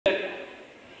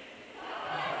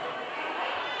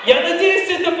Я надеюсь,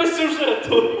 это по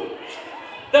сюжету.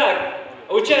 Так,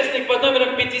 участник под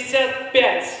номером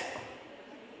 55.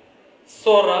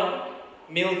 Соран,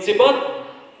 Milli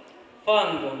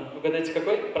Button-Благословение. Угадайте,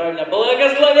 какой? Правильно,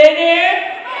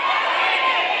 благословение!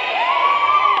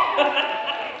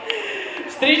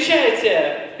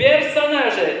 Встречайте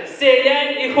персонажи Се,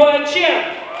 Лянь и Хуа Чэн.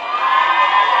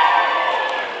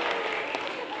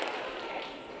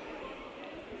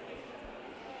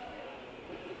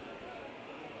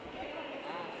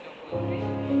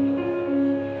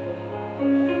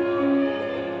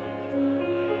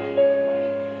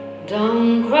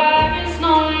 Don't cry,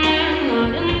 snowman,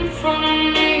 not in front of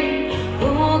me. Who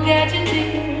will get your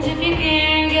tears if you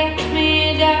can't get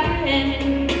me,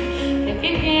 darling? If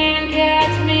you can't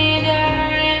catch me,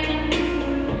 darling.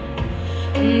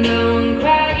 Don't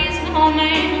cry,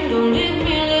 snowman, don't leave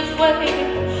me this way.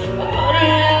 What a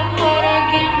love, what I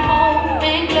can't hold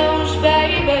me close,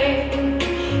 baby.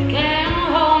 Can't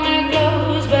hold me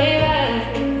close, baby.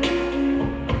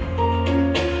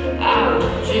 I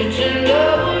want you to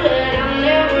know that I'm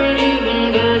never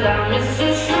leaving, 'cause I miss the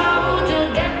snow till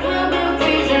death will be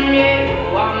freezing. Yeah,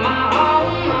 you are my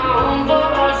home for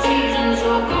all seasons.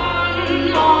 So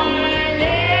come on,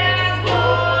 let's go.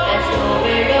 Let's go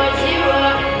below zero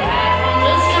and hide from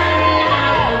the sun. I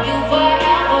love you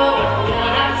forever.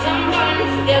 We'll have some fun.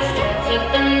 Yes, let's hit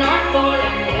the North Pole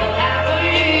and